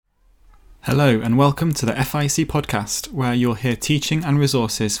Hello and welcome to the FIEC podcast, where you'll hear teaching and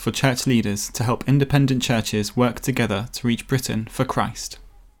resources for church leaders to help independent churches work together to reach Britain for Christ.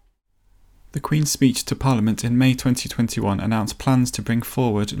 The Queen's speech to Parliament in May 2021 announced plans to bring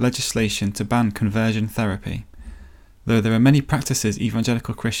forward legislation to ban conversion therapy. Though there are many practices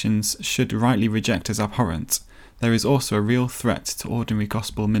evangelical Christians should rightly reject as abhorrent, there is also a real threat to ordinary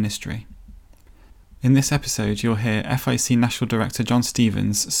gospel ministry. In this episode, you'll hear FIEC National Director John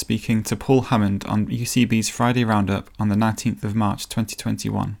Stevens speaking to Paul Hammond on UCB's Friday Roundup on the 19th of March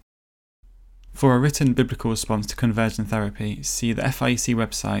 2021. For a written biblical response to conversion therapy, see the FIEC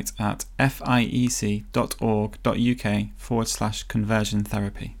website at fiec.org.uk/conversion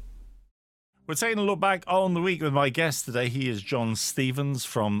therapy. We're taking a look back on the week with my guest today. He is John Stevens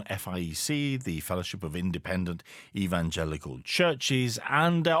from FIEC, the Fellowship of Independent Evangelical Churches.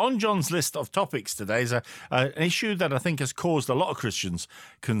 And on John's list of topics today is an issue that I think has caused a lot of Christians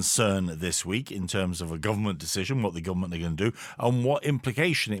concern this week in terms of a government decision, what the government are going to do, and what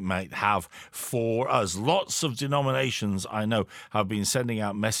implication it might have for us. Lots of denominations, I know, have been sending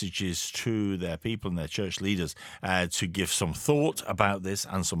out messages to their people and their church leaders to give some thought about this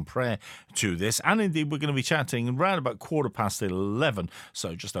and some prayer to this. And indeed, we're going to be chatting around about 11:15,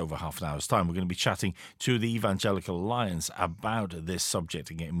 so just over half an hour's time. We're going to be chatting to the Evangelical Alliance about this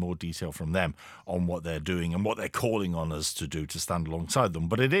subject and getting more detail from them on what they're doing and what they're calling on us to do to stand alongside them.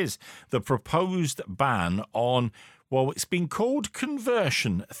 But it is the proposed ban on, well, it's been called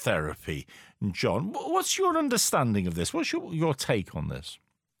conversion therapy. John, what's your understanding of this? What's your take on this?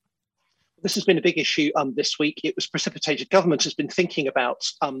 This has been a big issue this week. It was precipitated. Government has been thinking about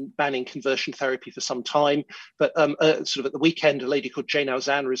banning conversion therapy for some time, but sort of at the weekend, a lady called Jane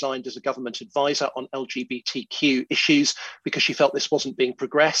Alzan resigned as a government advisor on LGBTQ issues because she felt this wasn't being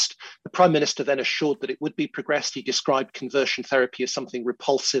progressed. The Prime Minister then assured that it would be progressed. He described conversion therapy as something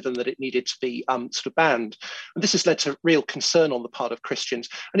repulsive and that it needed to be sort of banned. And this has led to real concern on the part of Christians.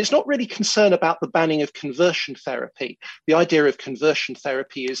 And it's not really concern about the banning of conversion therapy. The idea of conversion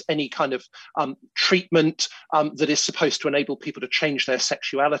therapy is any kind of treatment that is supposed to enable people to change their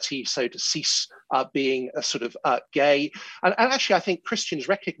sexuality, so to cease being a sort of gay. And actually, I think Christians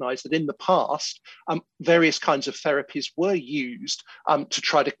recognize that in the past, various kinds of therapies were used to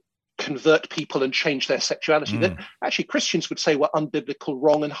try to convert people and change their sexuality that actually Christians would say were unbiblical,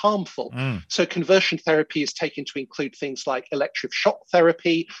 wrong and harmful. So conversion therapy is taken to include things like electric shock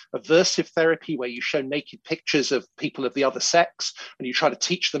therapy, aversive therapy, where you show naked pictures of people of the other sex and you try to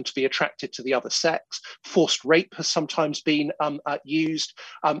teach them to be attracted to the other sex. Forced rape has sometimes been used.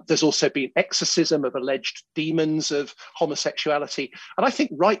 There's also been exorcism of alleged demons of homosexuality. And I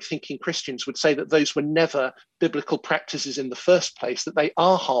think right-thinking Christians would say that those were never biblical practices in the first place, that they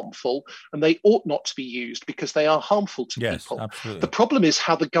are harmful and they ought not to be used because they are harmful to people. Absolutely. The problem is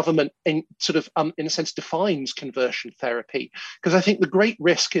how the government in a sense defines conversion therapy, because I think the great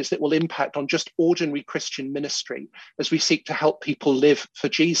risk is that it will impact on just ordinary Christian ministry as we seek to help people live for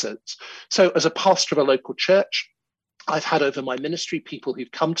Jesus. So as a pastor of a local church, I've had over my ministry people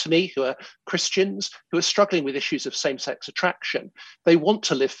who've come to me who are Christians who are struggling with issues of same-sex attraction. They want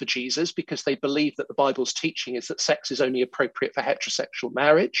to live for Jesus because they believe that the Bible's teaching is that sex is only appropriate for heterosexual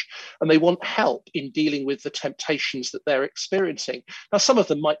marriage, and they want help in dealing with the temptations that they're experiencing. Now, some of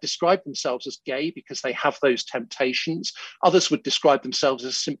them might describe themselves as gay because they have those temptations. Others would describe themselves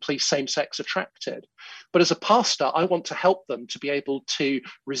as simply same-sex attracted. But as a pastor, I want to help them to be able to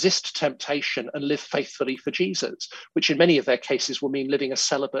resist temptation and live faithfully for Jesus, which in many of their cases will mean living a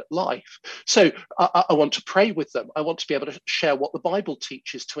celibate life. So I want to pray with them. I want to be able to share what the Bible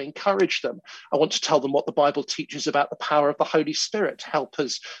teaches to encourage them. I want to tell them what the Bible teaches about the power of the Holy Spirit to help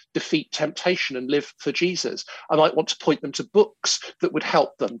us defeat temptation and live for Jesus. I might want to point them to books that would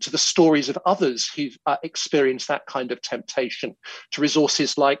help them, to the stories of others who've experienced that kind of temptation, to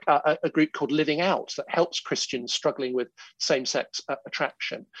resources like a group called Living Out that helps Christians struggling with same-sex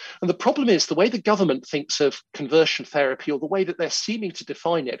attraction. And the problem is the way the government thinks of conversion therapy, or the way that they're seeming to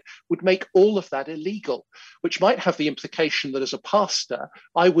define it, would make all of that illegal, which might have the implication that as a pastor,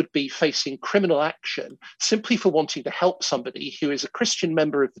 I would be facing criminal action simply for wanting to help somebody who is a Christian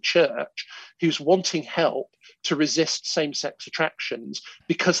member of the church, who's wanting help to resist same-sex attractions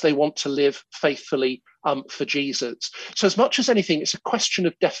because they want to live faithfully for Jesus. So as much as anything, it's a question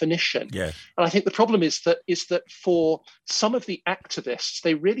of definition. Yeah. And I think the problem is that for some of the activists,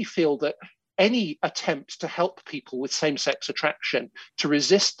 they really feel that any attempt to help people with same-sex attraction to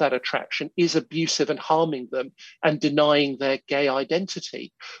resist that attraction is abusive and harming them and denying their gay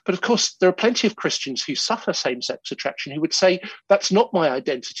identity. But of course, there are plenty of Christians who suffer same-sex attraction who would say, that's not my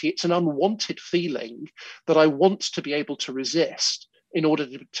identity. It's an unwanted feeling that I want to be able to resist. in order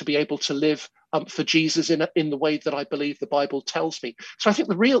to be able to live for Jesus in the way that I believe the Bible tells me. So I think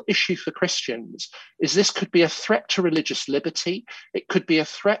the real issue for Christians is this could be a threat to religious liberty. It could be a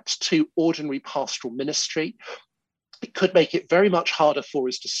threat to ordinary pastoral ministry. It could make it very much harder for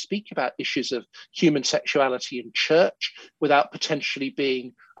us to speak about issues of human sexuality in church without potentially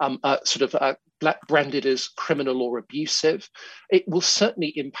being branded as criminal or abusive. It will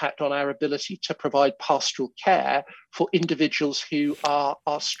certainly impact on our ability to provide pastoral care for individuals who are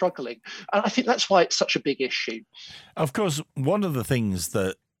struggling. And I think that's why it's such a big issue. Of course, one of the things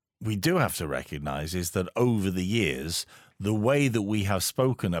that we do have to recognise is that over the years, the way that we have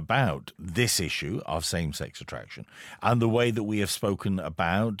spoken about this issue of same-sex attraction and the way that we have spoken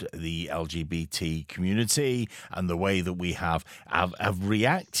about the LGBT community and the way that we have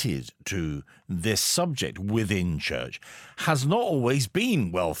reacted to this subject within church has not always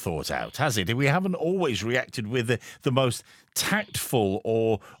been well thought out, has it? We haven't always reacted with the most tactful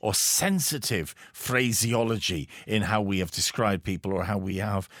or sensitive phraseology in how we have described people or how we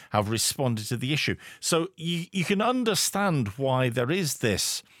have responded to the issue. So you can understand why there is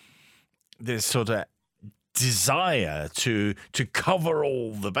this sort of desire to cover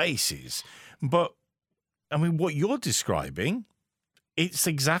all the bases. But I mean, what you're describing, it's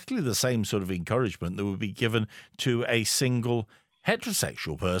exactly the same sort of encouragement that would be given to a single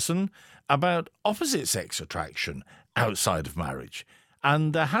heterosexual person about opposite sex attraction outside of marriage.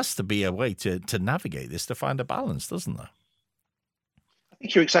 And there has to be a way to navigate this to find a balance, doesn't there? I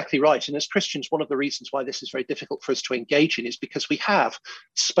think you're exactly right. And as Christians, one of the reasons why this is very difficult for us to engage in is because we have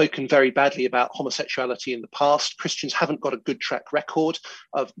spoken very badly about homosexuality in the past. Christians haven't got a good track record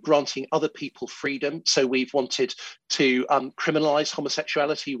of granting other people freedom. So we've wanted to criminalize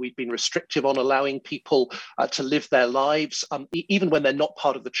homosexuality. We've been restrictive on allowing people to live their lives, even when they're not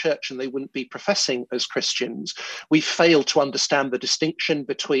part of the church and they wouldn't be professing as Christians. We've failed to understand the distinction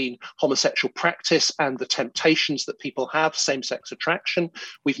between homosexual practice and the temptations that people have, same-sex attraction.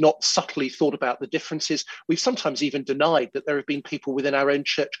 We've not subtly thought about the differences. We've sometimes even denied that there have been people within our own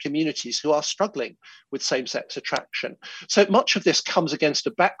church communities who are struggling with same-sex attraction. So much of this comes against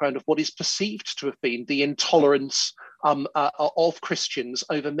a background of what is perceived to have been the intolerance of Christians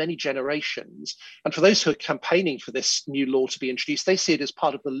over many generations. And for those who are campaigning for this new law to be introduced, they see it as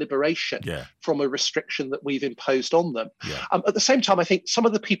part of the liberation from a restriction that we've imposed on them. At the same time, I think some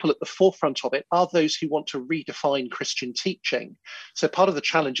of the people at the forefront of it are those who want to redefine Christian teaching. So part of the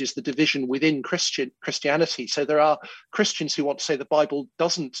challenge is the division within Christianity. So there are Christians who want to say the Bible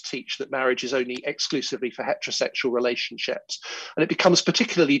doesn't teach that marriage is only exclusively for heterosexual relationships. And it becomes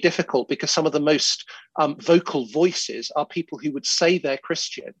particularly difficult because some of the most vocal voices are people who would say they're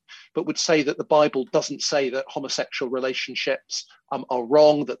Christian, but would say that the Bible doesn't say that homosexual relationships are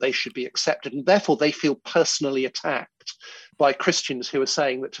wrong, that they should be accepted. And therefore, they feel personally attacked by Christians who are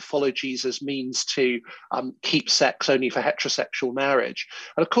saying that to follow Jesus means to keep sex only for heterosexual marriage.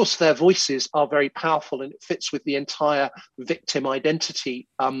 And of course, their voices are very powerful, and it fits with the entire victim identity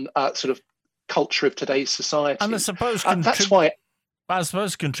sort of culture of today's society. And I suppose that's why. I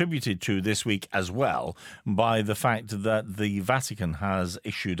suppose contributed to this week as well by the fact that the Vatican has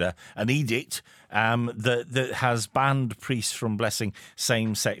issued an edict that has banned priests from blessing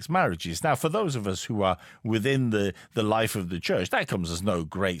same-sex marriages. Now, for those of us who are within the life of the church, that comes as no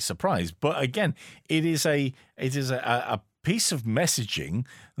great surprise. But again, it is a piece of messaging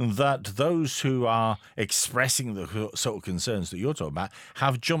that those who are expressing the sort of concerns that you're talking about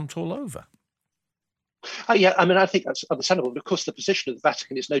have jumped all over. Yeah, I mean, I think that's understandable. But of course, the position of the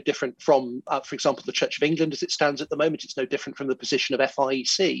Vatican is no different from, for example, the Church of England as it stands at the moment. It's no different from the position of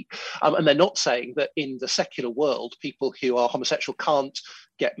FIEC. And they're not saying that in the secular world, people who are homosexual can't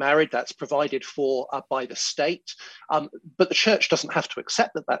get married. That's provided for by the state. But the church doesn't have to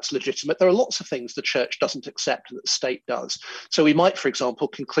accept that that's legitimate. There are lots of things the church doesn't accept that the state does. So we might, for example,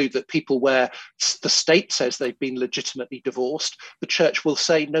 conclude that people where the state says they've been legitimately divorced, the church will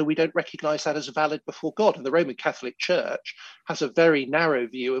say, no, we don't recognize that as valid before God. And the Roman Catholic Church has a very narrow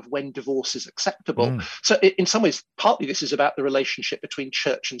view of when divorce is acceptable. So in some ways, partly this is about the relationship between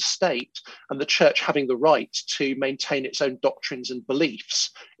church and state, and the church having the right to maintain its own doctrines and beliefs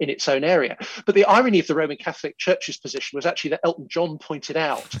in its own area. But the irony of the Roman Catholic Church's position was actually that Elton John pointed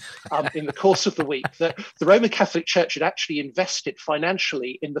out in the course of the week that the Roman Catholic Church had actually invested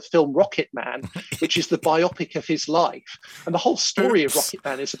financially in the film Rocket Man, which is the biopic of his life. And the whole story of Rocket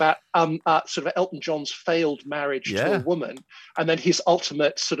Man is about sort of Elton John's failed marriage to a woman, and then his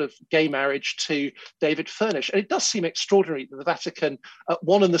ultimate sort of gay marriage to David Furnish. And it does seem extraordinary that the Vatican at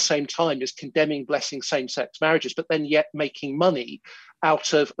one and the same time is condemning blessing same-sex marriages, but then yet making money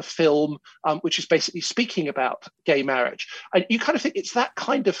out of a film which is basically speaking about gay marriage. And you kind of think it's that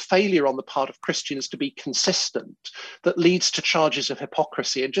kind of failure on the part of Christians to be consistent that leads to charges of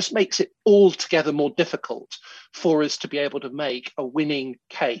hypocrisy and just makes it altogether more difficult for us to be able to make a winning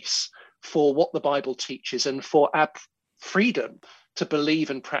case for what the Bible teaches and for our freedom to believe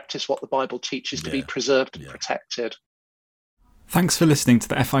and practice what the Bible teaches, to be preserved and protected. Thanks for listening to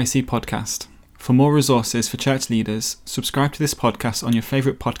the FIC podcast. For more resources for church leaders, subscribe to this podcast on your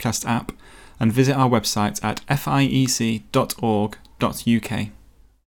favourite podcast app and visit our website at fiec.org.uk.